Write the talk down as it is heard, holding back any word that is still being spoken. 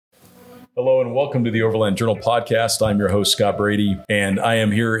Hello and welcome to the Overland Journal podcast. I'm your host, Scott Brady, and I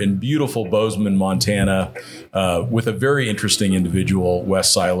am here in beautiful Bozeman, Montana, with a very interesting individual,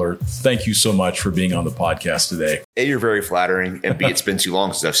 Wes Siler. Thank you so much for being on the podcast today. A, you're very flattering, and B, it's been too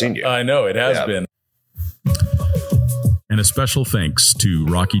long since I've seen you. I know, it has been. And a special thanks to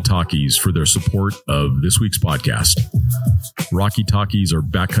Rocky Talkies for their support of this week's podcast. Rocky Talkies are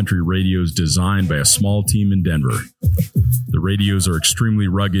backcountry radios designed by a small team in Denver. The radios are extremely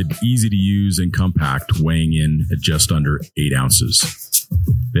rugged, easy to use, and compact, weighing in at just under 8 ounces.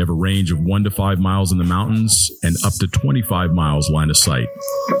 They have a range of 1 to 5 miles in the mountains and up to 25 miles line of sight.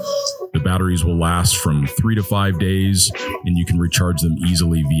 The batteries will last from 3 to 5 days, and you can recharge them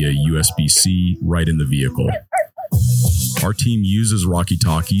easily via USB-C right in the vehicle. Our team uses Rocky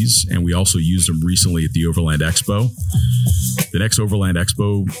Talkies, and we also used them recently at the Overland Expo. The next Overland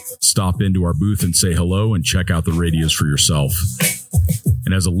Expo, stop into our booth and say hello and check out the radios for yourself.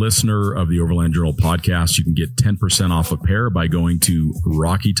 And as a listener of the Overland Journal podcast, you can get 10% off a pair by going to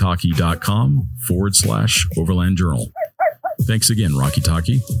rockytalkie.com/Overland Journal. Thanks again, Rocky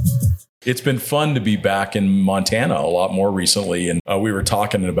Talkie. It's been fun to be back in Montana a lot more recently, and we were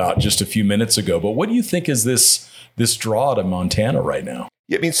talking about just a few minutes ago. But what do you think is this draw to Montana right now?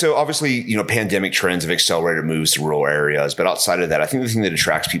 Yeah, I mean, so obviously, pandemic trends have accelerated moves to rural areas. But outside of that, I think the thing that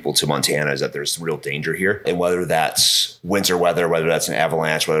attracts people to Montana is that there's real danger here. And whether that's winter weather, whether that's an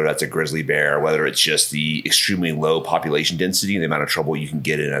avalanche, whether that's a grizzly bear, whether it's just the extremely low population density and the amount of trouble you can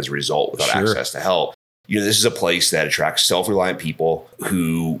get in as a result without access to help. This is a place that attracts self-reliant people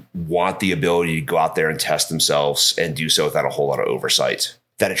who want the ability to go out there and test themselves and do so without a whole lot of oversight.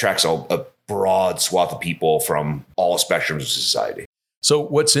 That attracts a broad swath of people from all spectrums of society. So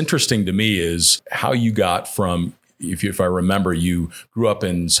what's interesting to me is how you got from, if I remember, you grew up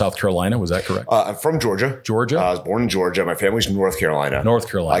in South Carolina. Was that correct? I'm from Georgia. Georgia? I was born in Georgia. My family's from North Carolina. North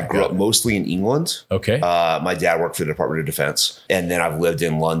Carolina. I grew up mostly in England. Okay. My dad worked for the Department of Defense. And then I've lived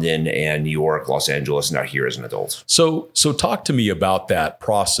in London and New York, Los Angeles, and now here as an adult. So talk to me about that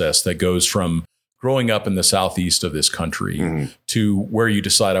process that goes from growing up in the southeast of this country to where you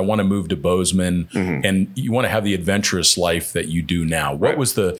decide, I want to move to Bozeman, and you want to have the adventurous life that you do now. What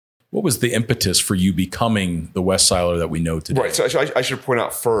was the impetus for you becoming the Wes Siler that we know today? Right. So I should point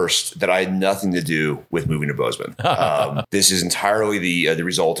out first that I had nothing to do with moving to Bozeman. This is entirely the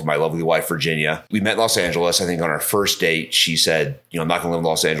result of my lovely wife, Virginia. We met in Los Angeles. I think on our first date, she said, I'm not going to live in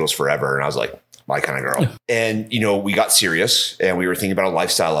Los Angeles forever. And I was like, my kind of girl. And, we got serious and we were thinking about a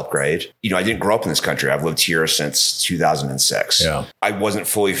lifestyle upgrade. I didn't grow up in this country. I've lived here since 2006. Yeah. I wasn't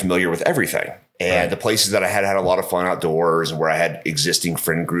fully familiar with everything. And the places that I had a lot of fun outdoors and where I had existing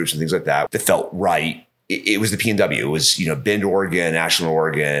friend groups and things like that felt right. It was the PNW. It was, Bend, Oregon, Ashland,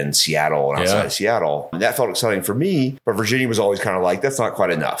 Oregon, Seattle, and outside of Seattle. And that felt exciting for me. But Virginia was always kind of like, that's not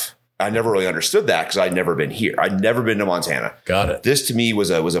quite enough. I never really understood that because I'd never been here. I'd never been to Montana. Got it. This to me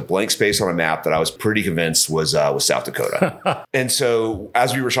was a blank space on a map that I was pretty convinced was South Dakota. And so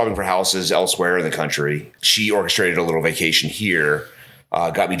as we were shopping for houses elsewhere in the country, she orchestrated a little vacation here.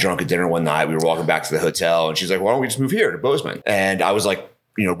 Got me drunk at dinner one night. We were walking back to the hotel and she's like, why don't we just move here to Bozeman? And I was like,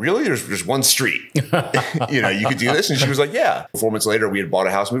 really? There's one street. You could do this? And she was like, yeah. 4 months later, we had bought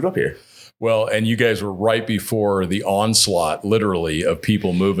a house, moved up here. Well, and you guys were right before the onslaught, literally, of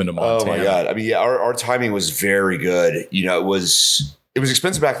people moving to Montana. Oh, my God. I mean, our timing was very good. It was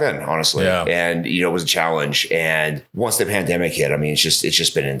expensive back then, honestly. Yeah. And, it was a challenge. And once the pandemic hit, I mean, it's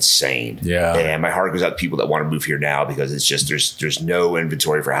just been insane. Yeah. And my heart goes out to people that want to move here now because it's just there's no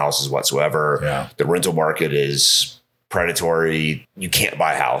inventory for houses whatsoever. Yeah. The rental market is predatory. You can't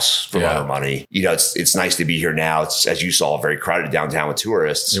buy a house for our money. It's nice to be here now. It's, as you saw, very crowded downtown with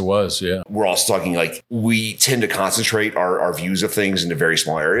tourists. It was, yeah. We're also talking like we tend to concentrate our views of things into very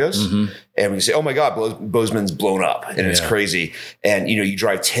small areas. And we say, oh my God, Bozeman's blown up and it's crazy. And, you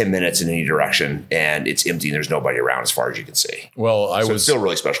drive 10 minutes in any direction and it's empty and there's nobody around as far as you can see. Well, it's still a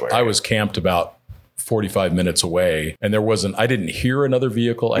really special area. I was camped about 45 minutes away and I didn't hear another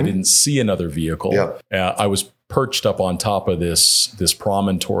vehicle. I didn't see another vehicle. Yeah. I was perched up on top of this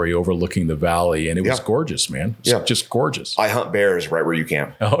promontory overlooking the valley, and it was gorgeous, man. It's just gorgeous. I hunt bears right where you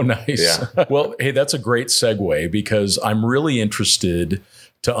camp. Oh, nice. Yeah. Well, hey, that's a great segue because I'm really interested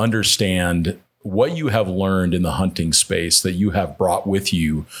to understand what you have learned in the hunting space that you have brought with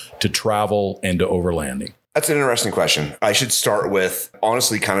you to travel and to overlanding. That's an interesting question. I should start with,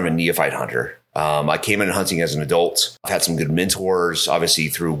 honestly, kind of a neophyte hunter. I came into hunting as an adult. I've had some good mentors. Obviously,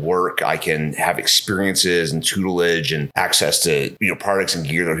 through work, I can have experiences and tutelage and access to products and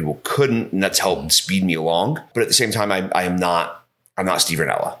gear that people couldn't, and that's helped speed me along. But at the same time, I'm not Steve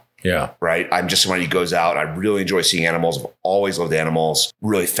Rinella. Yeah. Right. I'm just somebody who goes out. I really enjoy seeing animals. I've always loved animals,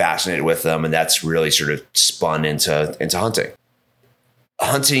 really fascinated with them. And that's really sort of spun into hunting.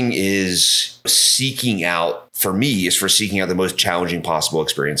 Hunting is seeking out, for me, is for seeking out the most challenging possible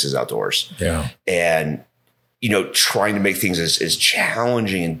experiences outdoors. Yeah. And, trying to make things as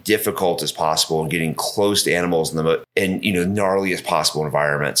challenging and difficult as possible and getting close to animals and gnarly as possible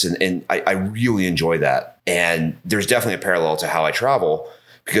environments. And I really enjoy that. And there's definitely a parallel to how I travel,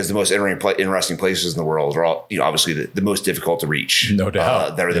 because the most interesting places in the world are all, obviously the most difficult to reach. No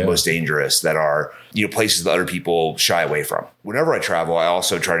doubt. That are the most dangerous, that are, places that other people shy away from. Whenever I travel, I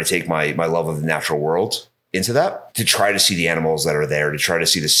also try to take my love of the natural world into that, to try to see the animals that are there, to try to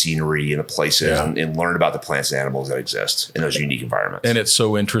see the scenery and the places and learn about the plants and animals that exist in those unique environments. And it's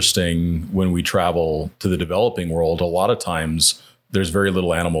so interesting when we travel to the developing world, a lot of times there's very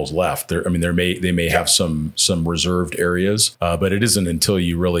little animals left. They may have some reserved areas, but it isn't until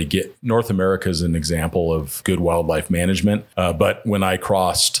you really get North America as an example of good wildlife management. But when I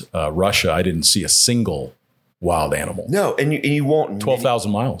crossed Russia, I didn't see a single wild animal. No, and you won't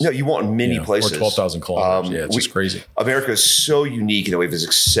 12,000 miles. No, you want many places. Or 12,000 kilometers. It's just crazy. America is so unique in that we have this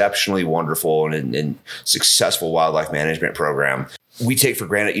exceptionally wonderful and successful wildlife management program. We take for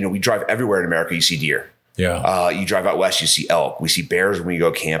granted, we drive everywhere in America, you see deer. Yeah. You drive out west, you see elk. We see bears when we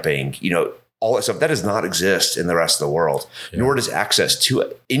go camping. All that stuff that does not exist in the rest of the world, nor does access to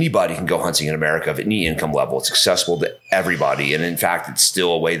it. Anybody can go hunting in America of any income level. It's accessible to everybody. And in fact, it's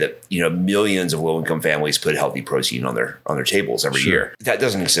still a way that, millions of low income families put healthy protein on their tables every year. That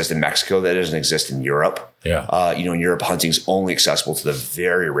doesn't exist in Mexico. That doesn't exist in Europe. Yeah. In Europe, hunting's only accessible to the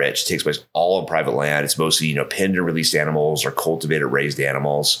very rich. It takes place all on private land. It's mostly, pinned and released animals or cultivated, raised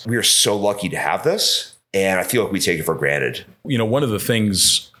animals. We are so lucky to have this. And I feel like we take it for granted. One of the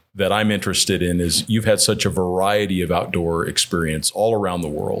things that I'm interested in is you've had such a variety of outdoor experience all around the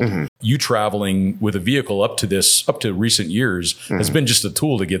world. Mm-hmm. You traveling with a vehicle up to recent years has been just a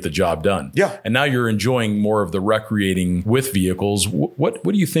tool to get the job done. Yeah. And now you're enjoying more of the recreating with vehicles. What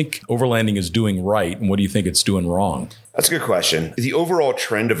do you think overlanding is doing right? And what do you think it's doing wrong? That's a good question. The overall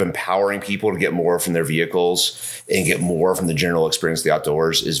trend of empowering people to get more from their vehicles and get more from the general experience of the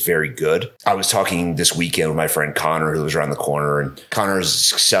outdoors is very good. I was talking this weekend with my friend Connor, who lives around the corner, and Connor is a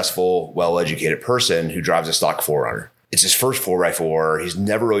successful, well-educated person who drives a stock 4Runner. It's his first 4x4. He's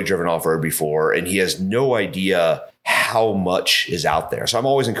never really driven off-road before, and he has no idea how much is out there. So I'm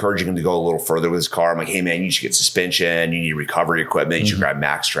always encouraging him to go a little further with his car. I'm like, hey, man, you should get suspension. You need recovery equipment. You should grab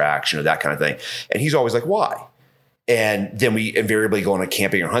Max Trax, that kind of thing. And he's always like, why? And then we invariably go on a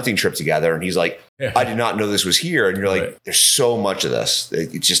camping or hunting trip together. And he's like, I did not know this was here. And you're like, there's so much of this.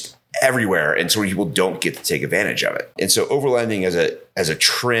 It's just everywhere. And so many people don't get to take advantage of it. And so overlanding as a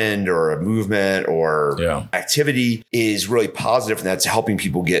trend or a movement or activity is really positive. And that's helping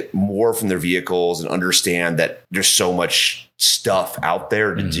people get more from their vehicles and understand that there's so much stuff out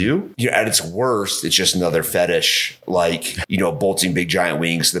there to do. At its worst, it's just another fetish, like, bolting big giant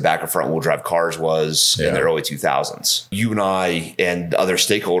wings to the back of front wheel drive cars was in the early 2000s. You and I and the other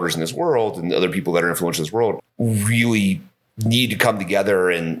stakeholders in this world and the other people that are influential in this world really need to come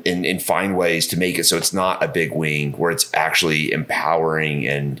together and find ways to make it so it's not a big wing, where it's actually empowering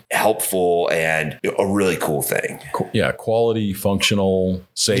and helpful and a really cool thing. Yeah, quality, functional,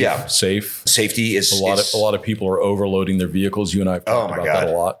 safe. Safety is a lot of people are overloading their vehicles. You and I have talked about that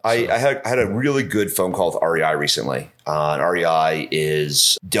a lot. So. I had a really good phone call with REI recently. And REI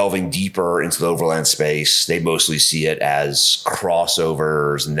is delving deeper into the overland space. They mostly see it as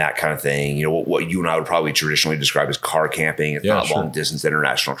crossovers and that kind of thing. What you and I would probably traditionally describe as car camping. It's not long distance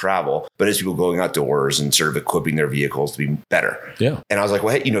international travel, but it's people going outdoors and sort of equipping their vehicles to be better. Yeah. And I was like,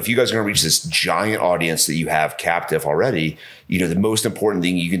 well, hey, if you guys are going to reach this giant audience that you have captive already, the most important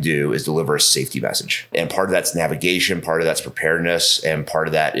thing you can do is deliver a safety message. And part of that's navigation, part of that's preparedness, and part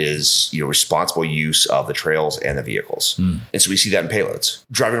of that is, responsible use of the trails and the vehicles. And so we see that in payloads.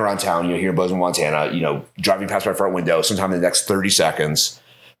 Driving around town, here in Bozeman, Montana, driving past my front window, sometime in the next 30 seconds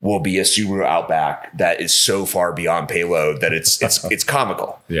will be a Subaru Outback that is so far beyond payload that it's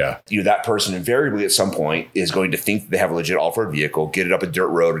comical. Yeah. That person invariably at some point is going to think that they have a legit off-road vehicle, get it up a dirt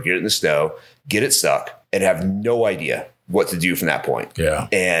road or get it in the snow, get it stuck, and have no idea what to do from that point. Yeah.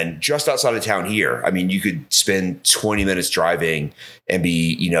 And just outside of town here, you could spend 20 minutes driving and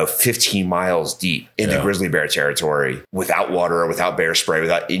be, 15 miles deep into grizzly bear territory without water, without bear spray,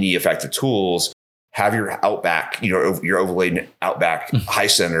 without any effective tools. Have your Outback, your overladen Outback high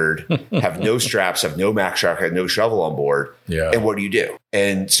centered, have no straps, have no Max Trax, have no shovel on board, Yeah. And what do you do?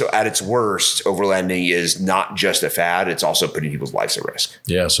 And so at its worst, overlanding is not just a fad. It's also putting people's lives at risk.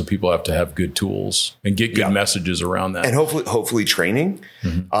 Yeah. So people have to have good tools and get good messages around that. And hopefully training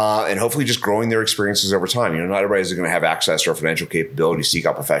and hopefully just growing their experiences over time. Not everybody's going to have access to our financial capability to seek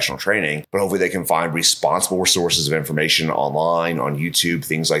out professional training, but hopefully they can find responsible sources of information online, on YouTube,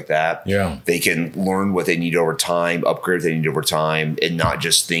 things like that. Yeah. They can learn what they need over time, upgrade what they need over time, and not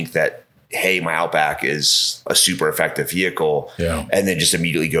just think that, hey, my Outback is a super effective vehicle, and then just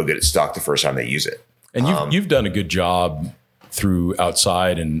immediately go get it stuck the first time they use it. And you've done a good job through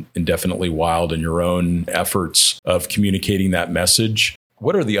Outside and Definitely Wild and your own efforts of communicating that message.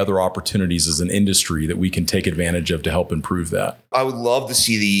 What are the other opportunities as an industry that we can take advantage of to help improve that? I would love to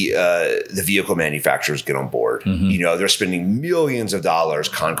see the vehicle manufacturers get on board. They're spending millions of dollars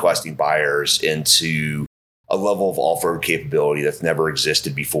conquesting buyers into a level of off-road capability that's never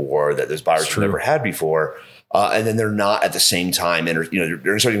existed before, that those buyers have never had before. And then they're not at the same time, they're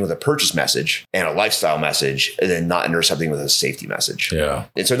intercepting with a purchase message and a lifestyle message, and then not intercepting with a safety message. Yeah.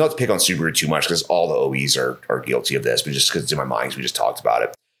 And so not to pick on Subaru too much, because all the OEs are guilty of this, but just because it's in my mind, we just talked about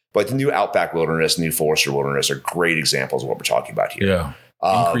it. But the new Outback Wilderness, new Forester Wilderness are great examples of what we're talking about here. Yeah.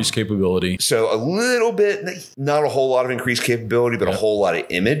 Increased capability. So a little bit, not a whole lot of increased capability, but a whole lot of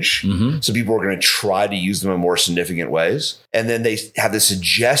image. So people are going to try to use them in more significant ways. And then they have the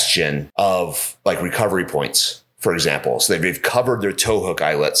suggestion of like recovery points, for example. So they've covered their tow hook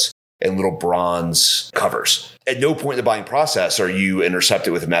eyelets in little bronze covers. At no point in the buying process are you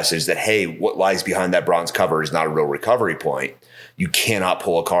intercepted with a message that, hey, what lies behind that bronze cover is not a real recovery point. You cannot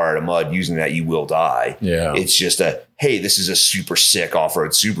pull a car out of mud using that. You will die. Yeah. It's just hey, this is a super sick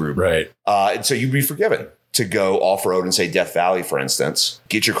off-road Subaru. Right. And so you'd be forgiven to go off-road and say Death Valley, for instance,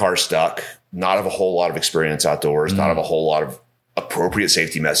 get your car stuck, not have a whole lot of experience outdoors, not have a whole lot of appropriate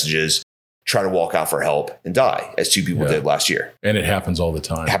safety messages, try to walk out for help and die, as two people did last year. And it happens all the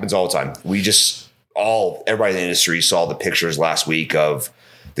time. It happens all the time. Everybody in the industry saw the pictures last week of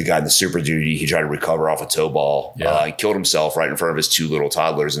the guy in the Super Duty. He tried to recover off a tow ball. He killed himself right in front of his two little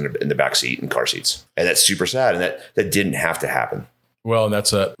toddlers in the back seat and car seats. And that's super sad. And that didn't have to happen. Well, and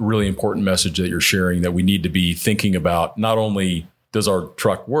that's a really important message that you're sharing, that we need to be thinking about not only does our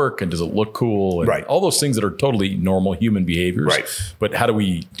truck work and does it look cool and all those things that are totally normal human behaviors, but how do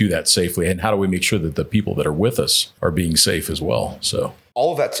we do that safely? And how do we make sure that the people that are with us are being safe as well? So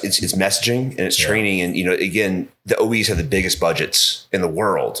all of that, it's messaging and it's training. And, again, the OEs have the biggest budgets in the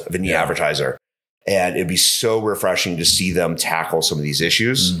world of any advertiser. And it'd be so refreshing to see them tackle some of these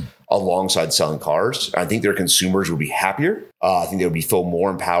issues alongside selling cars. I think their consumers would be happier. I think they would feel more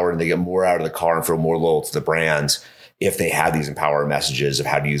empowered and they get more out of the car and feel more loyal to the brand if they have these empowering messages of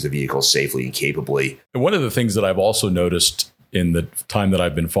how to use the vehicle safely and capably. And one of the things that I've also noticed in the time that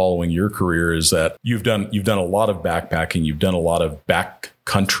I've been following your career is that you've done a lot of backpacking, you've done a lot of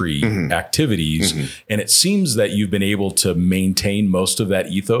backcountry activities, and it seems that you've been able to maintain most of that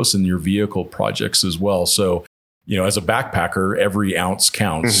ethos in your vehicle projects as well. So, as a backpacker, every ounce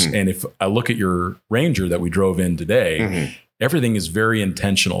counts. And if I look at your Ranger that we drove in today, everything is very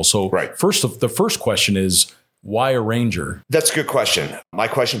intentional. So the first question is, why a Ranger? That's a good question. My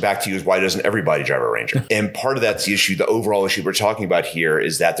question back to you is, why doesn't everybody drive a Ranger? And part of that's the issue. The overall issue we're talking about here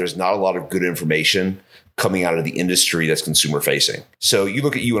is that there's not a lot of good information coming out of the industry that's consumer facing. So you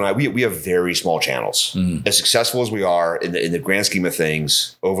look at you and I, we have very small channels. As successful as we are in the grand scheme of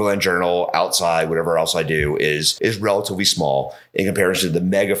things, Overland Journal, Outside, whatever else I do is relatively small in comparison to the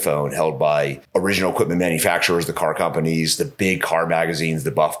megaphone held by original equipment manufacturers, the car companies, the big car magazines, the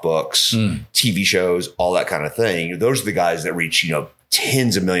buff books, TV shows, all that kind of thing. Those are the guys that reach,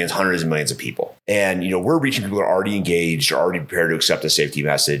 tens of millions, hundreds of millions of people. And, we're reaching people that are already engaged, are already prepared to accept a safety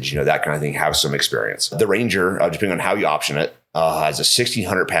message, that kind of thing, have some experience. The Ranger, depending on how you option it, has a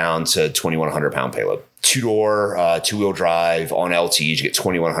 1,600 pound to 2,100 pound payload. Two-door, two-wheel drive on LTs, you get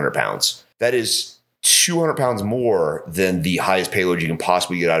 2,100 pounds. That is 200 pounds more than the highest payload you can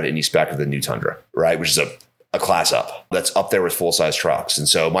possibly get out of any spec of the new Tundra, right? Which is a class up. That's up there with full-size trucks. And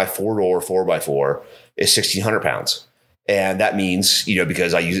so my four-door 4x4 is 1,600 pounds. And that means,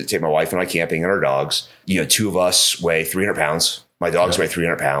 because I use it to take my wife and I camping and our dogs, two of us weigh 300 pounds. My dogs weigh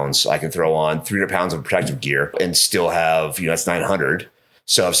 300 pounds. I can throw on 300 pounds of protective gear and still have, that's 900.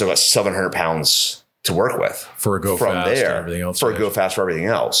 So I've still got 700 pounds to work with for a go from fast there, and everything else. For a go fast for everything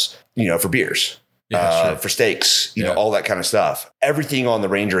else, for beers, for steaks, all that kind of stuff. Everything on the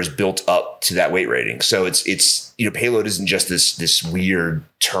Ranger is built up to that weight rating. So it's payload isn't just this weird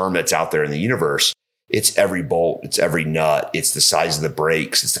term that's out there in the universe. It's every bolt, it's every nut, it's the size of the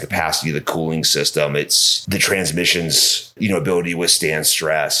brakes, it's the capacity of the cooling system, it's the transmission's, ability to withstand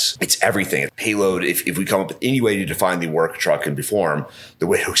stress. It's everything. Payload, if we come up with any way to define the work a truck can perform, the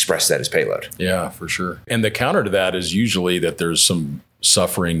way to express that is payload. Yeah, for sure. And the counter to that is usually that there's some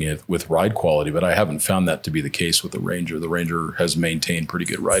suffering with ride quality, but I haven't found that to be the case with the Ranger. The Ranger has maintained pretty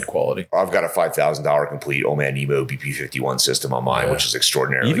good ride quality. I've got a $5,000 complete Old Man Emo BP51 system on mine, which is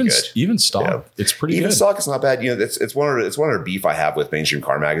extraordinarily good. Even stock, it's pretty good. Even stock, it's not bad. It's one of the beef I have with mainstream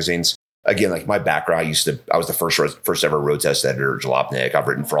car magazines. Again, like my background, I was the first ever road test editor at Jalopnik. I've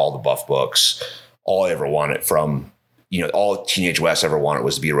written for all the Buff books. All I ever wanted from all Teenage West ever wanted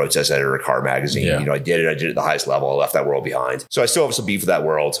was to be a road test editor at a car magazine. Yeah. I did it at the highest level. I left that world behind. So I still have some beef with that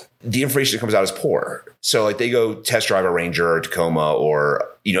world. The information that comes out is poor. So like they go test drive a Ranger or Tacoma or,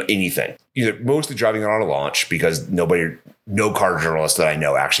 anything. They're mostly driving it on a launch because no car journalist that I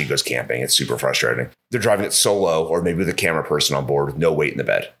know actually goes camping. It's super frustrating. They're driving it solo or maybe with a camera person on board with no weight in the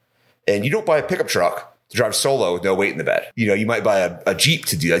bed. And you don't buy a pickup truck to drive solo with no weight in the bed. You might buy a Jeep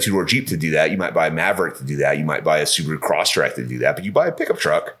to do that, two-door Jeep to do that. You might buy a Maverick to do that. You might buy a Subaru Crosstrek to do that. But you buy a pickup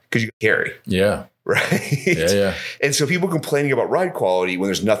truck because you can carry. Yeah. Right? Yeah. And so people complaining about ride quality when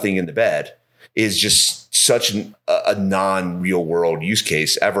there's nothing in the bed is just such a non-real world use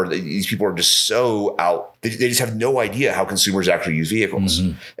case ever. These people are just so out. They just have no idea how consumers actually use vehicles.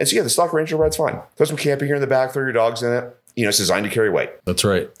 Mm-hmm. And so, the stock Ranger ride's fine. Throw some camping gear in the back, throw your dogs in it. It's designed to carry weight. That's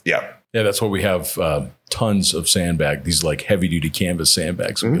right. Yeah. Yeah, that's why we have tons of sandbag, these like heavy duty canvas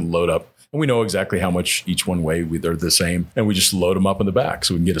sandbags we can load up. And we know exactly how much each one weigh. They're the same. And we just load them up in the back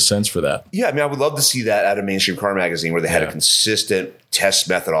so we can get a sense for that. Yeah, I would love to see that at a mainstream car magazine where they had a consistent test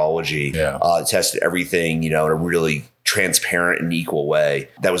methodology, tested everything, in a really transparent and equal way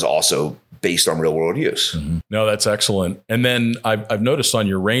that was also based on real world use. Mm-hmm. No, that's excellent. And then I've noticed on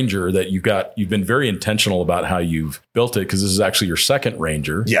your Ranger that you've been very intentional about how you've built it because this is actually your second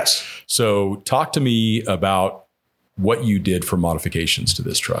Ranger. Yes. So talk to me about what you did for modifications to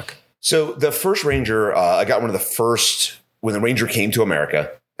this truck. So the first Ranger, I got one of the first when the Ranger came to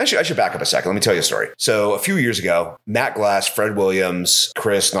America. Actually, I should back up a second. Let me tell you a story. So a few years ago, Matt Glass, Fred Williams,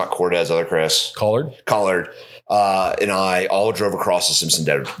 Chris, not Cortez, other Chris. Collard, and I all drove across the Simpson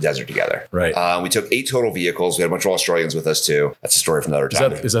Desert together. Right. We took 8 total vehicles. We had a bunch of Australians with us too. That's a story from another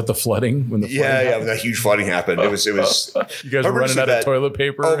time. Is that the flooding? When the flooding happened? When that huge flooding happened. It was. You guys were running out of toilet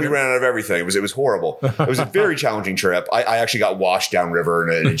paper? Oh, we ran out of everything. It was horrible. It was a very challenging trip. I actually got washed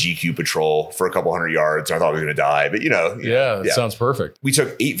downriver in a GQ patrol for a couple hundred yards. I thought I was going to die, but That sounds perfect. We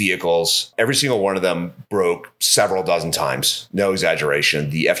took 8 vehicles. Every single one of them broke several dozen times. No exaggeration.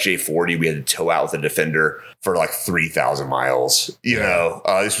 The FJ40 we had to tow out with a Defender for like 3,000 miles.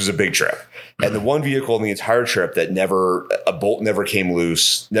 This was a big trip. And the one vehicle in the entire trip that a bolt never came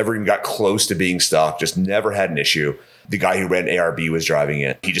loose, never even got close to being stuck, just never had an issue. The guy who ran ARB was driving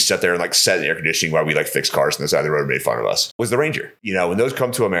it. He just sat there and sat in the air conditioning while we fixed cars on the side of the road and made fun of us. Was the Ranger. When those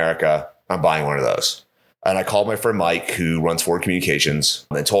come to America, I'm buying one of those. And I called my friend Mike, who runs Ford Communications,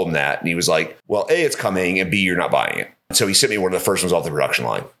 and told him that. And he was like, well, A, it's coming, and B, you're not buying it. And so he sent me one of the first ones off the production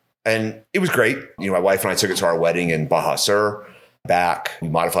line. And it was great. My wife and I took it to our wedding in Baja Sur. Back, we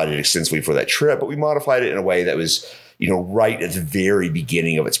modified it extensively for that trip, but we modified it in a way that was, right at the very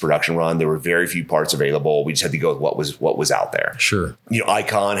beginning of its production run. There were very few parts available. We just had to go with what was out there. Sure.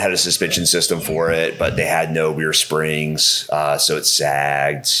 Icon had a suspension system for it, but they had no rear springs, so it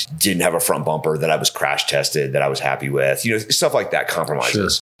sagged. Didn't have a front bumper that I was crash tested that I was happy with. Stuff like that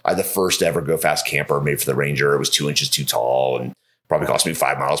compromises. Sure. I had the first ever Go Fast camper made for the Ranger. It was 2 inches too tall and probably cost me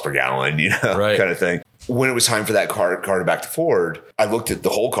 5 miles per gallon, right. Kind of thing. When it was time for that car to back to Ford, I looked at the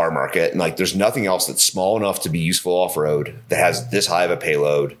whole car market and there's nothing else that's small enough to be useful off-road that has this high of a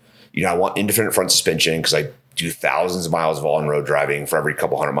payload. I want independent front suspension because I do thousands of miles of on-road driving for every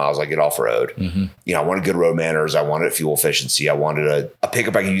couple hundred miles I get off-road. Mm-hmm. I wanted good road manners. I wanted fuel efficiency. I wanted a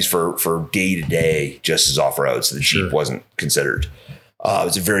pickup I could use for day-to-day just as off-road. So the Jeep wasn't considered.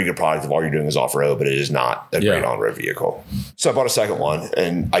 It's a very good product if all you're doing is off-road, but it is not a great on-road vehicle. So I bought a second one,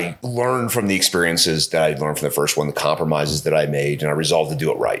 and I learned from the experiences that I learned from the first one, the compromises that I made, and I resolved to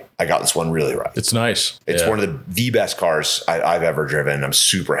do it right. I got this one really right. It's nice. It's one of the best cars I've ever driven. I'm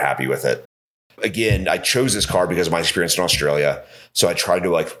super happy with it. Again, I chose this car because of my experience in Australia, so I tried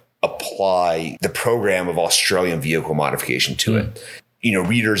to apply the program of Australian vehicle modification to it.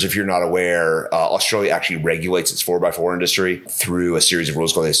 Readers, if you're not aware, Australia actually regulates its 4x4 industry through a series of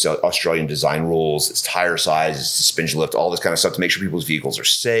rules called the Australian design rules. It's tire size, it's suspension lift, all this kind of stuff to make sure people's vehicles are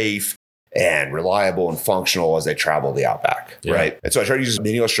safe and reliable and functional as they travel the outback, right? And so I try to use as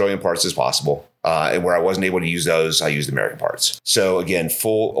many Australian parts as possible. And where I wasn't able to use those, I used American parts. So again,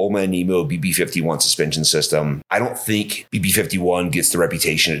 full Oma and Nemo BB51 suspension system. I don't think BB51 gets the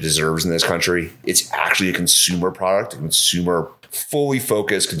reputation it deserves in this country. It's actually a consumer product, a consumer fully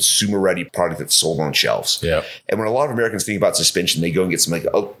focused, consumer ready product that's sold on shelves. Yeah. And when a lot of Americans think about suspension, they go and get some like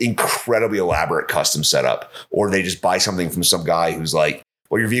incredibly elaborate custom setup, or they just buy something from some guy who's like,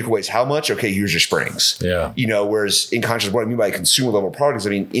 well, your vehicle weighs how much? Okay, here's your springs. Yeah. Whereas in contrast, what I mean by consumer level products, I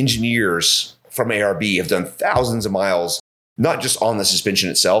mean, engineers from ARB have done thousands of miles, not just on the suspension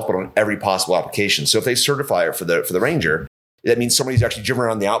itself, but on every possible application. So if they certify it for the Ranger, that means somebody's actually driven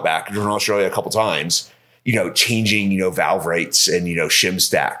around the Outback, driven around Australia a couple times, changing, valve rates and, shim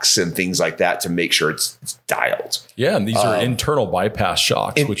stacks and things like that to make sure it's dialed. Yeah. And these are internal bypass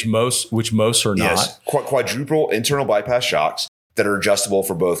shocks, which most are not. Yes, quadruple internal bypass shocks that are adjustable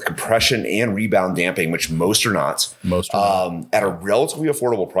for both compression and rebound damping, which most are not. At a relatively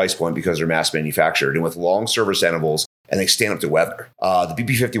affordable price point because they're mass manufactured and with long service intervals, and they stand up to weather. The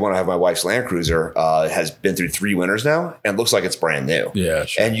BB51 I have, my wife's Land Cruiser, has been through 3 winters now, and it looks like it's brand new. Yeah,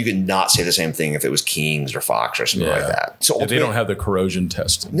 sure. And you could not say the same thing if it was Kings or Fox or something like that. So they don't have the corrosion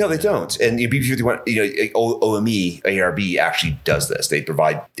testing. No, they don't. And BB51, OME, ARB actually does this. They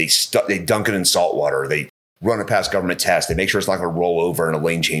dunk it in salt water. They run it past government tests. They make sure it's not going to roll over in a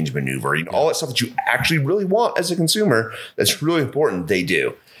lane change maneuver. All that stuff that you actually really want as a consumer, that's really important, they do.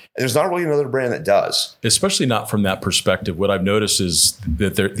 And there's not really another brand that does. Especially not from that perspective. What I've noticed is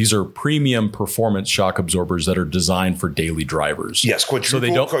that these are premium performance shock absorbers that are designed for daily drivers. Yes,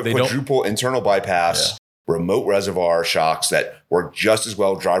 quadruple internal bypass, remote reservoir shocks that work just as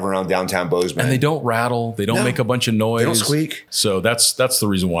well driving around downtown Bozeman. And they don't rattle. They don't make a bunch of noise. They don't squeak. So that's the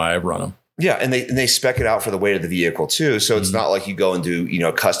reason why I run them. Yeah, and they spec it out for the weight of the vehicle too. So it's not like you go and do,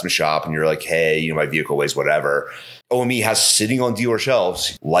 a custom shop and you're like, hey, my vehicle weighs whatever. OME has sitting on dealer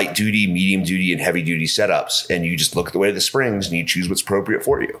shelves, light duty, medium duty, and heavy duty setups. And you just look at the weight of the springs and you choose what's appropriate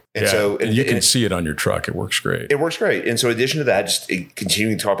for you. And you can see it on your truck. It works great. It works great. And so in addition to that, just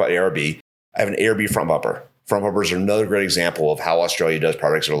continuing to talk about ARB, I have an ARB front bumper. Front bumpers are another great example of how Australia does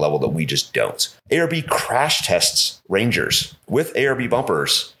products at a level that we just don't. ARB crash tests Rangers with ARB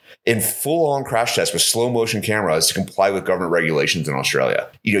bumpers in full-on crash tests with slow motion cameras to comply with government regulations in Australia.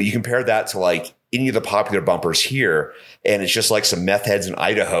 You compare that to like any of the popular bumpers here, and it's just like some meth heads in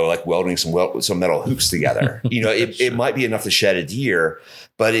Idaho, like welding some metal hoops together. It might be enough to shed a deer,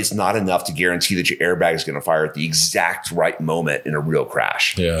 but it's not enough to guarantee that your airbag is going to fire at the exact right moment in a real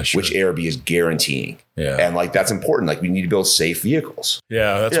crash, which ARB is guaranteeing. Yeah. And that's important. We need to build safe vehicles.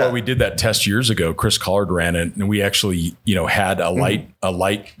 Yeah. That's why we did that test years ago. Chris Collard ran it, and we actually, had a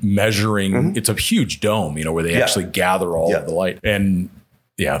light measuring. It's a huge dome, where they actually gather all of the light. And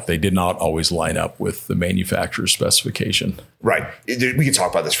they did not always line up with the manufacturer's specification. Right. We could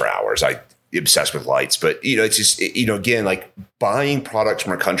talk about this for hours. I'm obsessed with lights, but it's just, again, buying products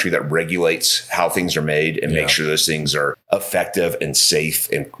from a country that regulates how things are made and make sure those things are effective and safe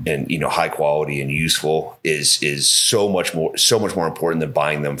and high quality and useful is so much more important than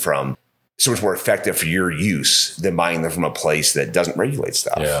buying them from, so much more effective for your use than buying them from a place that doesn't regulate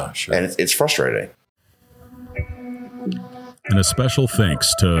stuff. Yeah, sure. And it's frustrating. And a special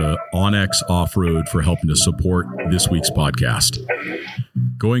thanks to Onyx Off-Road for helping to support this week's podcast.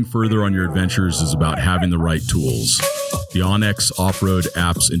 Going further on your adventures is about having the right tools. The Onyx Off-Road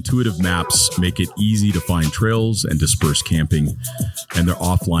app's intuitive maps make it easy to find trails and disperse camping, and their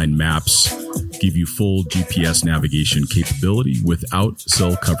offline maps give you full GPS navigation capability without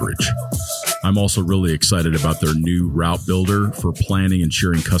cell coverage. I'm also really excited about their new route builder for planning and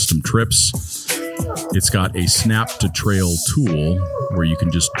sharing custom trips. It's got a snap to trail tool where you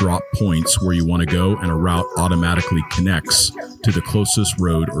can just drop points where you want to go and a route automatically connects to the closest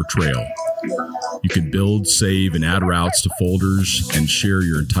road or trail. You can build, save, and add routes to folders and share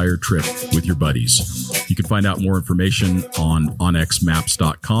your entire trip with your buddies. You can find out more information on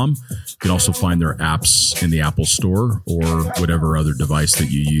onxmaps.com. You can also find their apps in the Apple Store or whatever other device that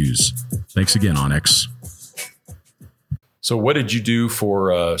you use. Thanks again, Onyx. So what did you do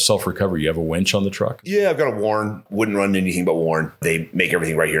for self-recovery? You have a winch on the truck? Yeah, I've got a Warn. Wouldn't run anything but Warn. They make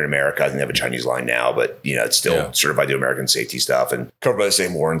everything right here in America. I think they have a Chinese line now, but it's still certified to American safety stuff and covered by the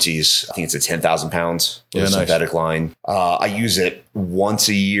same warranties. I think it's a 10,000 pounds with a synthetic line. I use it once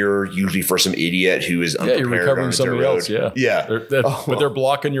a year, usually for some idiot who is unprepared. You're recovering somebody else. Yeah. But they're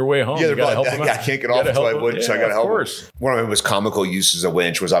blocking your way home. Yeah, you got to help them out. I can't get off until I winch, so I got to help them. One of my most comical uses of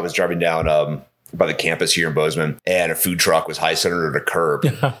winch was I was driving down by the campus here in Bozeman, and a food truck was high centered at a curb.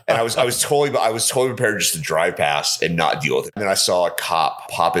 And I was totally prepared just to drive past and not deal with it. And then I saw a cop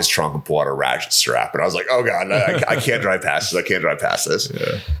pop his trunk and pull out a ratchet strap. And I was like, oh God, I can't drive past this. I can't drive past this.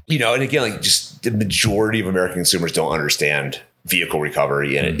 Yeah. And again, like just the majority of American consumers don't understand vehicle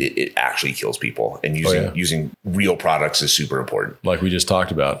recovery, and it actually kills people. And using real products is super important. Like we just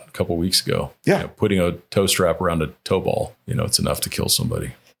talked about a couple of weeks ago. Yeah. Putting a toe strap around a toe ball, it's enough to kill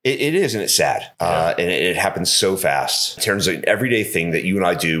somebody. It is, and it's sad. And it happens so fast. It turns an everyday thing that you and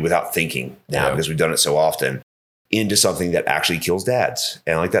I do without thinking now, because we've done it so often, into something that actually kills dads.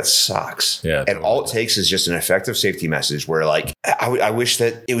 And like, that sucks. Yeah. And all it takes is just an effective safety message where like, I wish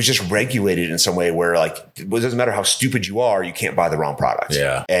that it was just regulated in some way where like, it doesn't matter how stupid you are, you can't buy the wrong product.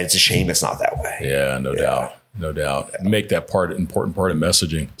 Yeah. And it's a shame it's not that way. Yeah, no doubt. No doubt. Make that important part of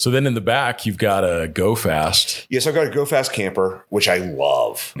messaging. So then in the back, you've got a Go Fast. Yes, I've got a Go Fast camper, which I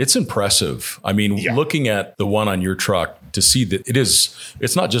love. It's impressive. I mean, looking at the one on your truck to see that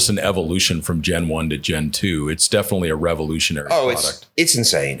it's not just an evolution from Gen 1 to Gen 2. It's definitely a revolutionary product. It's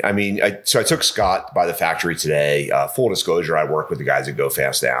insane. I mean, so I took Scott by the factory today. Full disclosure, I work with the guys at Go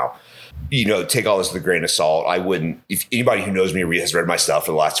Fast now. Take all this with a grain of salt. I wouldn't, if anybody who knows me has read my stuff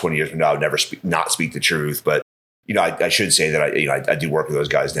for the last 20 years, I would never not speak the truth. But, I should say that I do work with those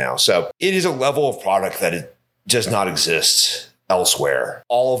guys now. So it is a level of product that it does not exist elsewhere.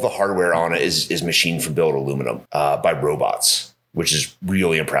 All of the hardware on it is machined from built aluminum by robots, which is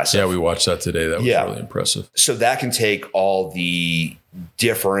really impressive. Yeah, we watched that today. That was really impressive. So that can take all the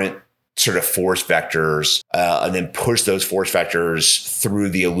different sort of force vectors and then push those force vectors through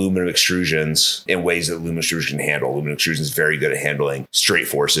the aluminum extrusions in ways that aluminum extrusion can handle. Aluminum extrusion is very good at handling straight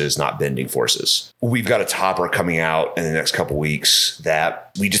forces, not bending forces. We've got a topper coming out in the next couple of weeks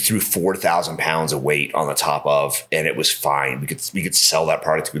that we just threw 4,000 pounds of weight on the top of, and it was fine. We could sell that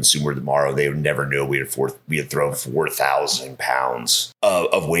product to consumer tomorrow. They would never know we had thrown 4,000 pounds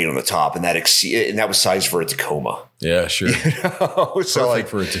of weight on the top, and that was sized for a Tacoma. Yeah, sure. So perfect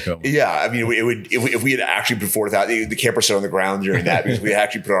for a Tacoma. Yeah, I mean, it would if we had actually put 4,000, the camper sat on the ground during that because we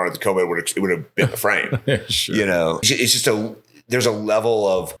actually put it on a Tacoma, it would have bent the frame. Sure. It's just there's a level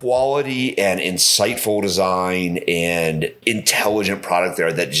of quality and insightful design and intelligent product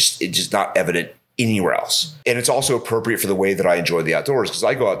there that it's just not evident anywhere else. And it's also appropriate for the way that I enjoy the outdoors, because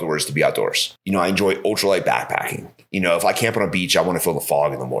I go outdoors to be outdoors. I enjoy ultralight backpacking. If I camp on a beach, I want to feel the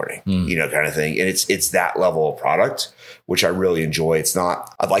fog in the morning, kind of thing. And it's that level of product, which I really enjoy. It's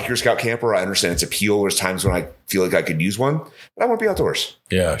not, I like your Scout camper. I understand its appeal. There's times when I feel like I could use one, but I want to be outdoors.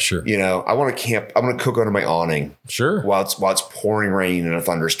 Yeah, sure. I want to camp. I want to cook under my awning. Sure. While it's pouring rain in a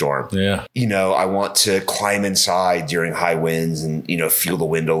thunderstorm. Yeah. I want to climb inside during high winds and, feel the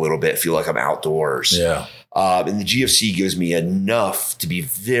wind a little bit, feel like I'm outdoors. Yeah. And the GFC gives me enough to be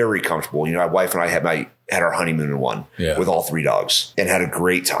very comfortable. My wife and I had our honeymoon in one with all 3 dogs and had a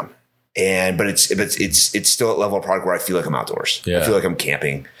great time. But it's still a level of product where I feel like I'm outdoors. Yeah. I feel like I'm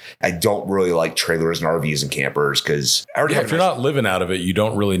camping. I don't really like trailers and RVs and campers because if you're not living out of it, you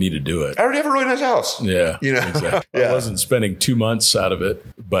don't really need to do it. I already have a really nice house. Yeah, exactly. I wasn't spending 2 months out of it,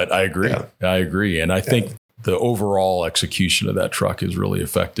 but I agree. Yeah. I agree. And I think the overall execution of that truck is really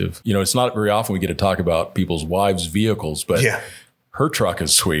effective. It's not very often we get to talk about people's wives' vehicles, but her truck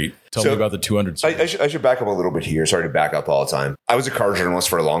is sweet. Tell me about the 200. I should back up a little bit here. Sorry to back up all the time. I was a car journalist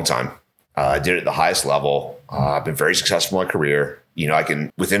for a long time. I did it at the highest level. I've been very successful in my career. I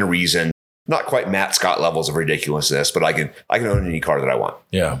can, within a reason, not quite Matt Scott levels of ridiculousness, but I can own any car that I want.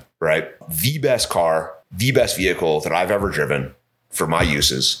 Yeah. Right. The best car, the best vehicle that I've ever driven for my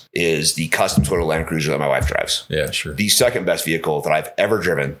uses is the custom Toyota Land Cruiser that my wife drives. Yeah, sure. The second best vehicle that I've ever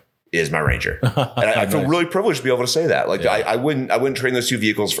driven is my Ranger. And I feel really privileged to be able to say that. Like I wouldn't trade those 2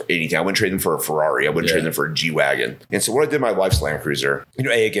 vehicles for anything. I wouldn't trade them for a Ferrari. I wouldn't trade them for a G-Wagon. And so what I did my wife's Land Cruiser,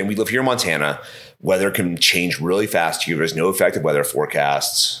 again, we live here in Montana. Weather can change really fast here. There's no effective weather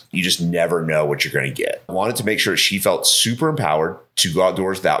forecasts. You just never know what you're going to get. I wanted to make sure she felt super empowered to go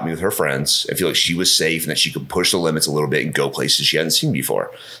outdoors without me with her friends and feel like she was safe and that she could push the limits a little bit and go places she hadn't seen before.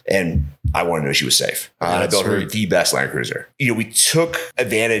 And I wanted to know she was safe. And I built her the best Land Cruiser. We took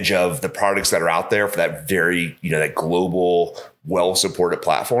advantage of the products that are out there for that very, that global, well-supported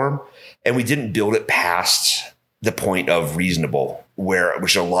platform. And we didn't build it past the point of reasonable,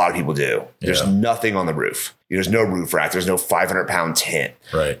 which a lot of people do. There's nothing on the roof. There's no roof rack. There's no 500-pound tent.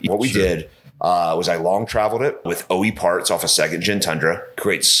 Right. What we did was I long traveled it with OE parts off a 2nd-gen Tundra,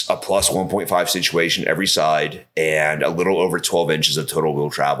 creates a plus 1.5 situation every side, and a little over 12 inches of total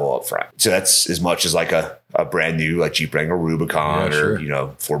wheel travel up front. So that's as much as like a brand new like Jeep Wrangler Rubicon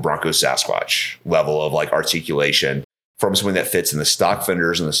or Ford Bronco Sasquatch level of like articulation. from something that fits in the stock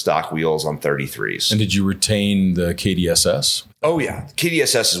fenders and the stock wheels on 33s. And did you retain the KDSS? Oh, yeah.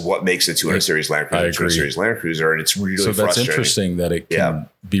 KDSS is what makes the 200 Series Land Cruiser 200 Series Land Cruiser, and it's really so that's frustrating. Interesting that it can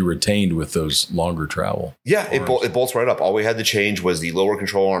be retained with those longer travel. Yeah, it bolts right up. All we had to change was the lower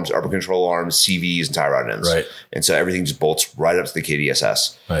control arms, upper control arms, CVs, and tie rod ends. Right. And so everything just bolts right up to the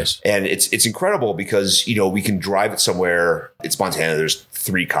KDSS. Nice. And it's incredible because, we can drive it somewhere. It's Montana. There's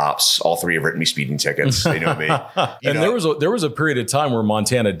 3 cops. All 3 have written me speeding tickets. You know what I mean? There was a period of time where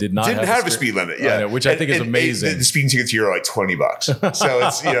Montana didn't have a speed limit. Yeah. Which I think is amazing. The speeding tickets here are like $20. So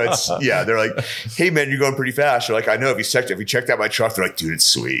they're like, hey man, you're going pretty fast. You're like, I know, if you checked out my truck, they're like, dude, it's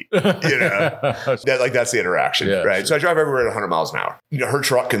sweet. That's the interaction. Right. Sure. So I drive everywhere at 100 miles an hour. Her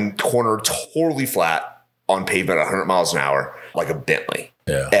truck can corner totally flat on pavement at 100 miles an hour, like a Bentley.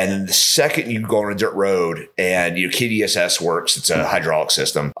 Yeah. And then the second you go on a dirt road and KDSS works, it's a hydraulic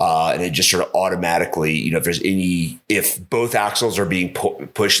system, and it just sort of automatically, if both axles are being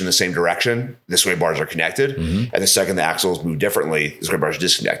pushed in the same direction, the sway bars are connected. Mm-hmm. And the second the axles move differently, the sway bars are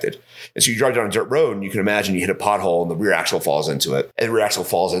disconnected. And so you drive down a dirt road and you can imagine you hit a pothole and the rear axle falls into it, and the rear axle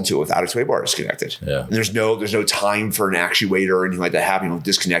falls into it without a sway bar disconnected. Yeah. And there's no time for an actuator or anything like that happening.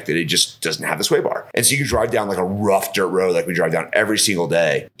 Disconnected, it just doesn't have the sway bar. And so you can drive down like a rough dirt road like we drive down every single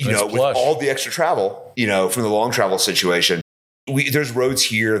day, with all the extra travel, from the long travel situation. There's roads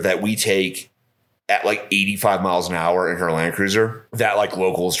here that we take at like 85 miles an hour in her Land Cruiser that like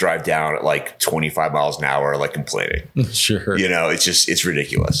locals drive down at like 25 miles an hour, like complaining. Sure. It's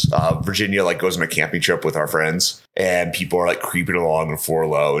ridiculous. Virginia like goes on a camping trip with our friends and people are like creeping along in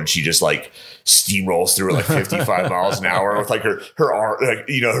 4-low and she just like steamrolls through at like 55 miles an hour with like her arm, like,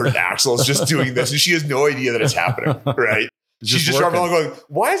 her axles just doing this and she has no idea that it's happening. Right. She's just driving along going,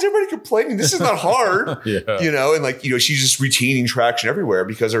 why is everybody complaining? This is not hard. She's just retaining traction everywhere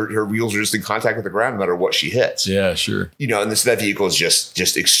because her wheels are just in contact with the ground no matter what she hits. Yeah, sure. And that vehicle is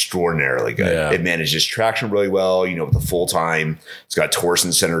just extraordinarily good. Yeah. It manages traction really well, with the full time. It's got a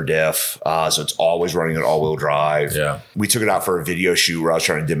Torsen center diff. So it's always running an all-wheel drive. Yeah. We took it out for a video shoot where I was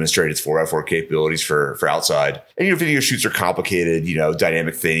trying to demonstrate its 4x4 capabilities for outside. And, video shoots are complicated,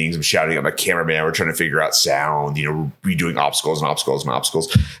 dynamic things. I'm shouting at my cameraman. We're trying to figure out sound, we're redoing obstacles. And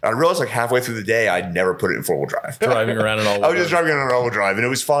I realized like halfway through the day, I'd never put it in 4-wheel drive. Driving around in all-wheel drive. I was just driving around in all-wheel drive and it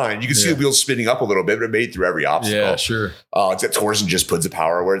was fine. You could see the wheels spinning up a little bit, but it made it through every obstacle. Yeah, sure. Except Torsen just puts the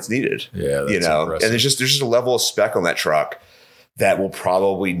power where it's needed. Yeah, that's impressive. And there's just a level of spec on that truck that will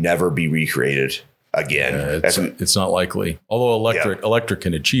probably never be recreated again. It's not likely. Although electric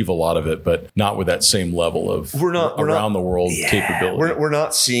can achieve a lot of it, but not with that same level of around the world capability. We're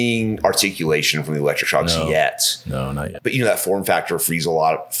not seeing articulation from the electric trucks yet. No, not yet. But that form factor frees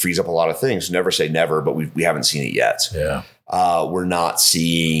up a lot of things. Never say never, but we haven't seen it yet. Yeah. We're not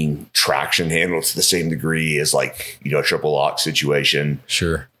seeing traction handled to the same degree as like, a triple lock situation.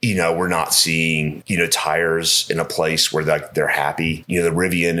 Sure. We're not seeing, tires in a place where they're happy. The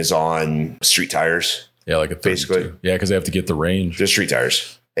Rivian is on street tires. Yeah, like a 32. Basically. Yeah, because they have to get the range. Just street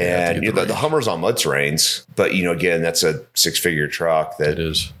tires. And the Hummer's on mud terrains. But, again, that's a 6-figure truck. It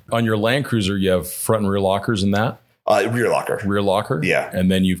is. On your Land Cruiser, you have front and rear lockers in that? Rear locker. Rear locker? Yeah. And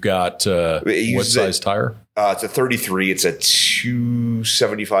then you've got what size tire? It's a 33. It's a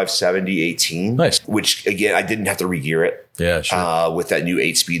 275/70 18. Nice. Which, again, I didn't have to re-gear it. Yeah, sure. With that new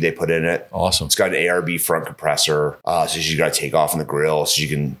 8-speed they put in it. Awesome. It's got an ARB front compressor. So you got to take off on the grill so you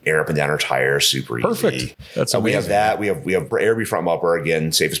can air up and down her tires super easy. Perfect. That's amazing. We have that. We have ARB front bumper,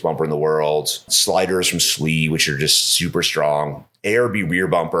 again, safest bumper in the world. Sliders from Slee, which are just super strong. ARB rear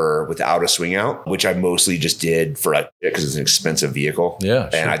bumper without a swing out, which I mostly just did because it's an expensive vehicle. Yeah,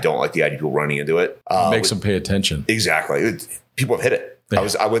 sure. And I don't like the idea of people running into it. Makes them pay attention. Exactly. People have hit it. Yeah.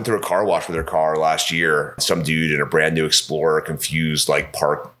 I went through a car wash with their car last year. Some dude in a brand new Explorer confused like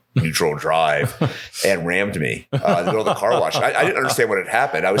park neutral drive and rammed me in the middle of the car wash. I didn't understand what had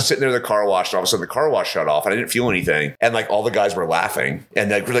happened. I was sitting there in the car wash and all of a sudden the car wash shut off and I didn't feel anything. And like all the guys were laughing and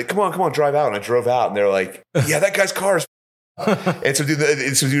they were like, come on, drive out. And I drove out and they're like, yeah, that guy's car is and some dude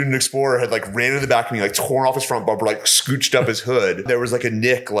in an Explorer had like ran into the back of me, like torn off his front bumper, like scooched up his hood. There was like a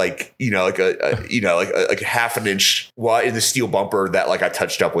nick, like a half an inch wide in the steel bumper that like I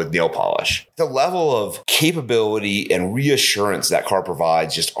touched up with nail polish. The level of capability and reassurance that car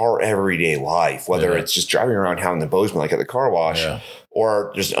provides just our everyday life, whether it's just driving around town in the Bozeman, like at the car wash. Yeah.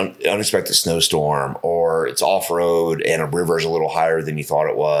 Or just an unexpected snowstorm, or it's off-road and a river is a little higher than you thought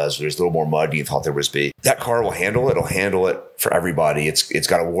it was. There's a little more mud than you thought there was be. That car will handle it. It'll handle it for everybody. It's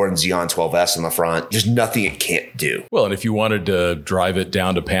got a Warren Xeon 12S in the front. There's nothing it can't do. Well, and if you wanted to drive it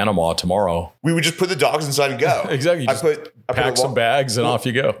down to Panama tomorrow, we would just put the dogs inside and go. Exactly. I pack some bags and off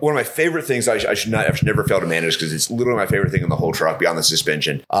you go. One of my favorite things I should never fail to manage, because it's literally my favorite thing in the whole truck beyond the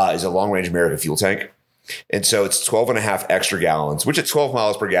suspension, is a long range American fuel tank. And so it's 12 and a half extra gallons, which at 12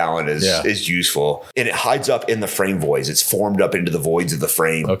 miles per gallon is useful. And it hides up in the frame voids. It's formed up into the voids of the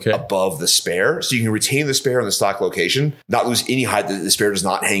frame above the spare. So you can retain the spare in the stock location, not lose any height. The spare does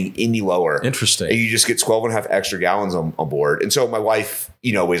not hang any lower. Interesting. And you just get 12 and a half extra gallons on board. And so my wife,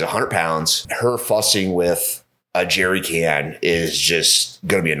 weighs 100 pounds. Her fussing with a jerry can is just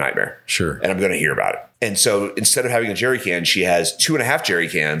going to be a nightmare. Sure. And I'm going to hear about it. And so instead of having a jerry can, she has 2.5 jerry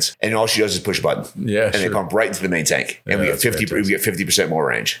cans, and all she does is push a button. Yeah, and they pump right into the main tank, and we get 50% more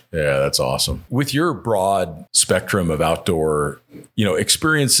range. Yeah, that's awesome. With your broad spectrum of outdoor,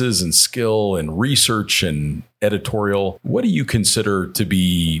 experiences and skill and research and editorial, what do you consider to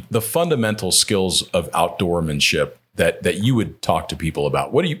be the fundamental skills of outdoormanship that you would talk to people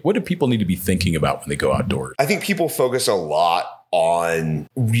about? What do people need to be thinking about when they go outdoors? I think people focus a lot on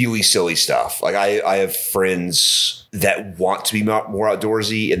really silly stuff. Like I have friends that want to be more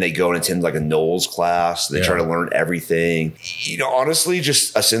outdoorsy, and they go and attend like a Knowles class. They try to learn everything. Honestly,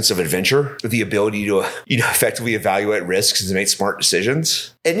 just a sense of adventure, the ability to, effectively evaluate risks and to make smart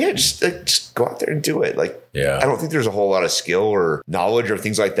decisions. And just go out there and do it. I don't think there's a whole lot of skill or knowledge or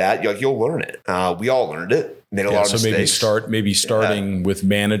things like that. You'll learn it. We all learned it. Made a lot of mistakes. Maybe starting with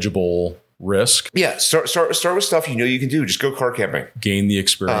manageable risk. Yeah. Start with stuff you can do. Just go car camping. Gain the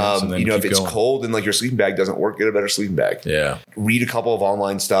experience. And then if it's going. cold and your sleeping bag doesn't work, get a better sleeping bag. Yeah. Read a couple of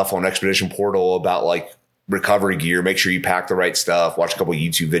online stuff on Expedition Portal about recovery gear. Make sure you pack the right stuff. Watch a couple of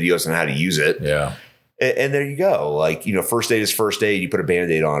YouTube videos on how to use it. Yeah. And there you go. First aid is first aid. You put a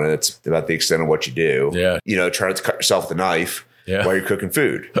Band-Aid on it. It's about the extent of what you do. Yeah. Try not to cut yourself with a knife while you're cooking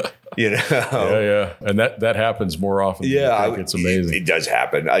food. Yeah. And that happens more often. Yeah. Than it's amazing. It does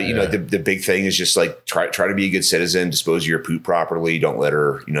happen. The big thing is just try to be a good citizen, dispose of your poop properly. Don't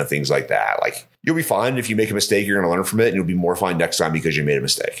litter, things like that. You'll be fine. If you make a mistake, you're going to learn from it, and you'll be more fine next time because you made a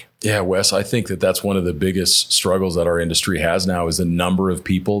mistake. Yeah, Wes, I think that's one of the biggest struggles that our industry has now is the number of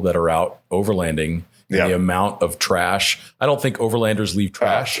people that are out overlanding. The amount of trash. I don't think overlanders leave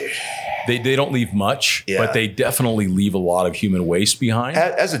trash. They don't leave much, but they definitely leave a lot of human waste behind.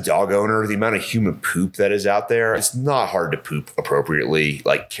 As a dog owner, the amount of human poop that is out there, it's not hard to poop appropriately.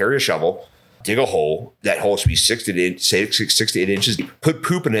 Carry a shovel, dig a hole. That hole should be 6 to 8 inches deep. Put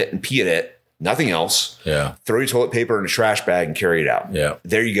poop in it and pee in it. Nothing else. Yeah. Throw your toilet paper in a trash bag and carry it out. Yeah.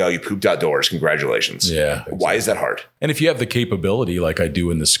 There you go. You pooped outdoors. Congratulations. Yeah. Exactly. Why is that hard? And if you have the capability, like I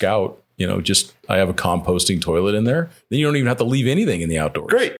do in the Scout, I have a composting toilet in there, then you don't even have to leave anything in the outdoors.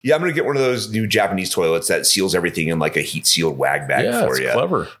 Great. Yeah, I'm going to get one of those new Japanese toilets that seals everything in a heat sealed wag bag for you.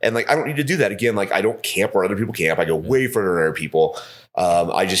 Clever. And I don't need to do that again. I don't camp where other people camp. I go way further than other people.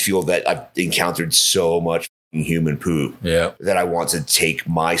 I just feel that I've encountered so much human poop that I want to take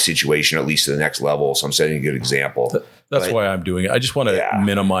my situation at least to the next level. So I'm setting a good example. That's why I'm doing it. I just want to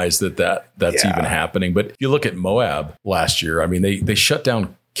minimize that's even happening. But if you look at Moab last year, they shut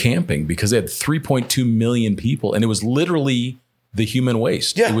down camping because they had 3.2 million people, and it was literally the human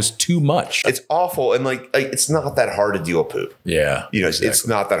waste. It was too much. It's awful. And it's not that hard to deal with poop. Yeah. It's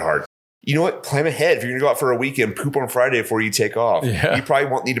not that hard. You know what? Plan ahead. If you're going to go out for a weekend, poop on Friday before you take off. Yeah. You probably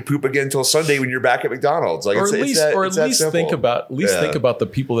won't need to poop again until Sunday when you're back at McDonald's. Or at least think about the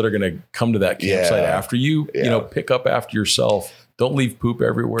people that are going to come to that campsite after you. Pick up after yourself. Don't leave poop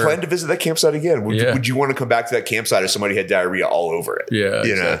everywhere. Plan to visit that campsite again. Would you want to come back to that campsite if somebody had diarrhea all over it? Yeah,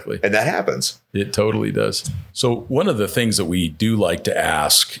 exactly. And that happens. It totally does. So one of the things that we do like to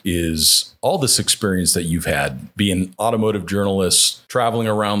ask is all this experience that you've had, being automotive journalists, traveling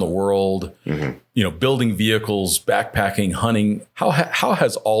around the world, building vehicles, backpacking, hunting. How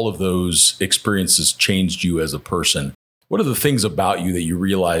has all of those experiences changed you as a person? What are the things about you that you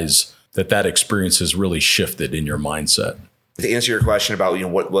realize that experience has really shifted in your mindset? To answer your question about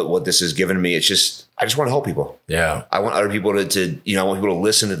what this has given me, it's just I just want to help people. Yeah, I want other people to I want people to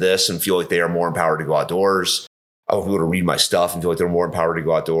listen to this and feel like they are more empowered to go outdoors. I want people to read my stuff and feel like they're more empowered to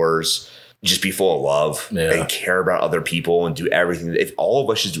go outdoors. Just be full of love and care about other people and do everything. If all of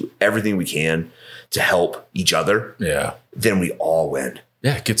us just do everything we can to help each other, then we all win.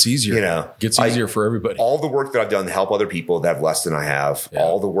 Yeah, it gets easier. Gets easier for everybody. All the work that I've done to help other people that have less than I have,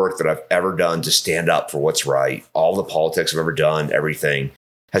 all the work that I've ever done to stand up for what's right, all the politics I've ever done, everything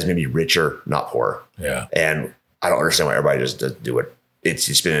has made me richer, not poorer. Yeah. And I don't understand why everybody doesn't do it.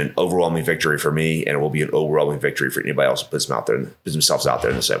 It's been an overwhelming victory for me, and it will be an overwhelming victory for anybody else who puts themselves out there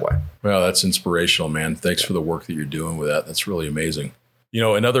in the same way. Well, that's inspirational, man. Thanks for the work that you're doing with that. That's really amazing.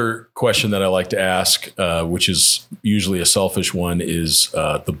 Another question that I like to ask, which is usually a selfish one, is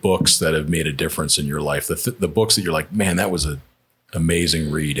the books that have made a difference in your life. The books that you're like, man, that was an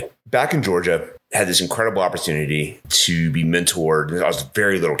amazing read. Back in Georgia, I had this incredible opportunity to be mentored. I was a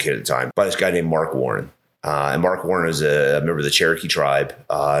very little kid at the time by this guy named Mark Warren. And Mark Warren is a member of the Cherokee tribe,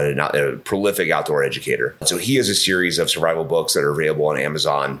 a prolific outdoor educator. So he has a series of survival books that are available on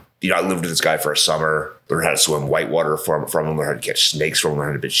Amazon. I lived with this guy for a summer, learned how to swim whitewater from him, learn how to catch snakes from him,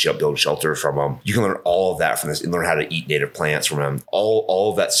 learn how to build shelter from him. You can learn all of that from this and learn how to eat native plants from him.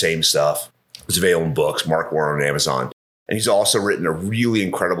 All of that same stuff is available in books, Mark Warren on Amazon. And he's also written a really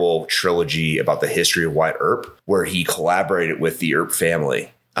incredible trilogy about the history of Wyatt Earp, where he collaborated with the Earp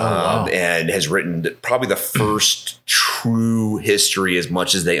family. Wow. And has written probably the first true history, as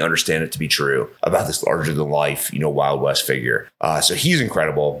much as they understand it to be true, about this larger than life, Wild West figure. So he's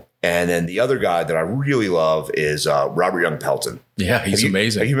incredible. And then the other guy that I really love is Robert Young Pelton. Yeah, he's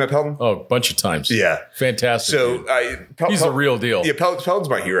amazing. Have you met Pelton? Oh, a bunch of times. Yeah. Fantastic. So he's the real deal. Yeah, Pelton's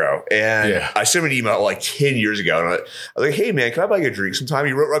my hero. And I sent him an email like 10 years ago. And I was like, hey, man, can I buy you a drink sometime?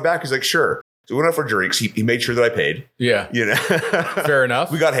 He wrote right back. He's like, sure. So we went out for drinks. He made sure that I paid. Yeah. Fair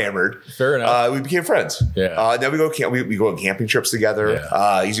enough. We got hammered. Fair enough. We became friends. Yeah. Now we go on camping trips together.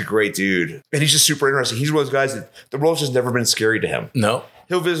 Yeah. He's a great dude. And he's just super interesting. He's one of those guys that the world's just never been scary to him. No.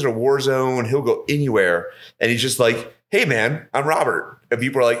 He'll visit a war zone. He'll go anywhere. And he's just like, hey, man, I'm Robert. And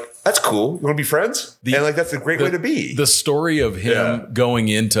people are like, that's cool. You want to be friends? And that's a great way to be. The story of him going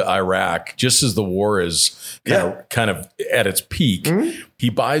into Iraq, just as the war is kind of at its peak, he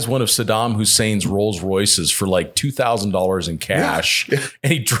buys one of Saddam Hussein's Rolls Royces for like $2,000 in cash,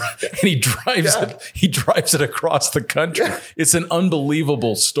 and he drives it. He drives it across the country. Yeah. It's an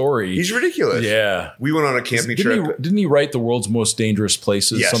unbelievable story. He's ridiculous. Yeah, we went on a camping trip. Didn't he write The World's Most Dangerous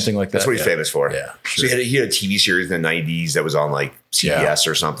Places? Yes. Something like that. That's what he's famous for. Yeah, sure. So he had a TV series in the 90s that was on like CBS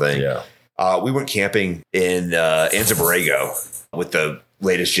or something. Yeah. We went camping in Anza Borrego with the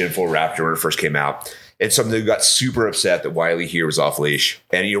latest Gen 4 Raptor when it first came out. And somebody got super upset that Wiley here was off leash.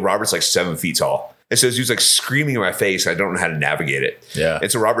 And Robert's like 7 feet tall. And so he was like screaming in my face. I don't know how to navigate it. Yeah.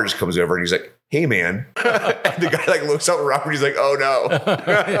 And so Robert just comes over and he's like, hey, man. And the guy like looks up at Robert. He's like, oh,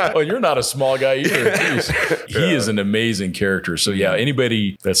 no. Well, you're not a small guy either. He is an amazing character. So,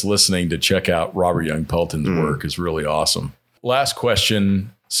 anybody that's listening to check out Robert Young Pelton's work is really awesome. Last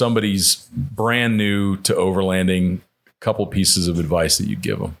question. Somebody's brand new to overlanding. Couple pieces of advice that you'd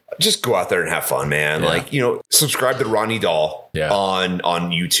give them. Just go out there and have fun, man. Subscribe to Ronnie Dahl on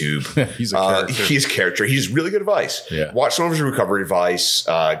YouTube. He's a character. He's a character. He's really good advice. Yeah. Watch some of his recovery advice.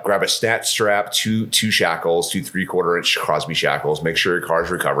 Grab a snatch strap, two shackles, 2 3/4-inch Crosby shackles. Make sure your car's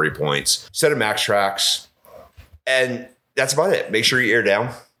recovery points. Set of max tracks. And that's about it. Make sure you air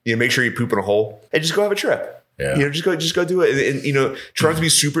down. Make sure you poop in a hole. And just go have a trip. Yeah. Just go do it. And try not to be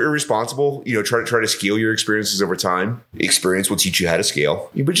super irresponsible. Try to scale your experiences over time. Experience will teach you how to scale.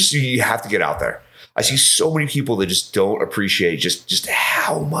 But you have to get out there. I see so many people that just don't appreciate just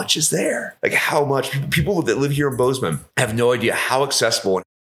how much is there. Like how much people that live here in Bozeman have no idea how accessible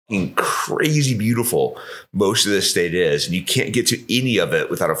and crazy beautiful most of this state is. And you can't get to any of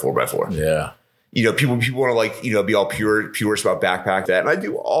it without a 4x4. Yeah. People want to be all purist about backpack that. And I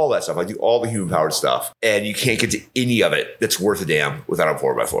do all that stuff. I do all the human powered stuff. And you can't get to any of it that's worth a damn without a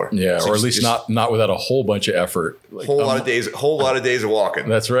 4x4. Yeah. So or at least not without a whole bunch of effort. Whole lot of days of walking.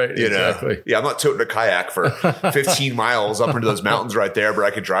 That's right. Exactly. Yeah. I'm not toting a kayak for 15 miles up into those mountains right there, but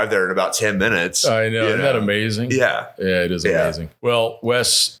I could drive there in about 10 minutes. I know. Isn't that amazing? Yeah. Yeah, it is amazing. Well,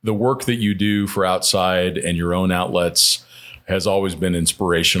 Wes, the work that you do for Outside and your own outlets has always been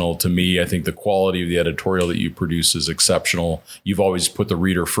inspirational to me. I think the quality of the editorial that you produce is exceptional. You've always put the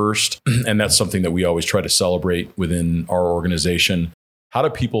reader first, and that's something that we always try to celebrate within our organization. How do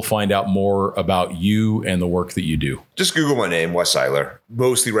people find out more about you and the work that you do? Just Google my name, Wes Siler.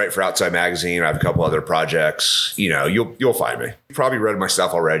 Mostly write for Outside Magazine. I have a couple other projects. You'll find me. You probably read my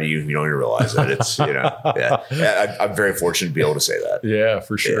stuff already. You don't even realize that. It's, I'm very fortunate to be able to say that. Yeah,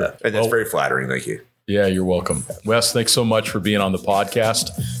 for sure. Yeah. And that's very flattering. Thank you. Yeah, you're welcome. Wes, thanks so much for being on the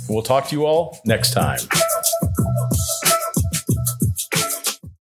podcast. We'll talk to you all next time.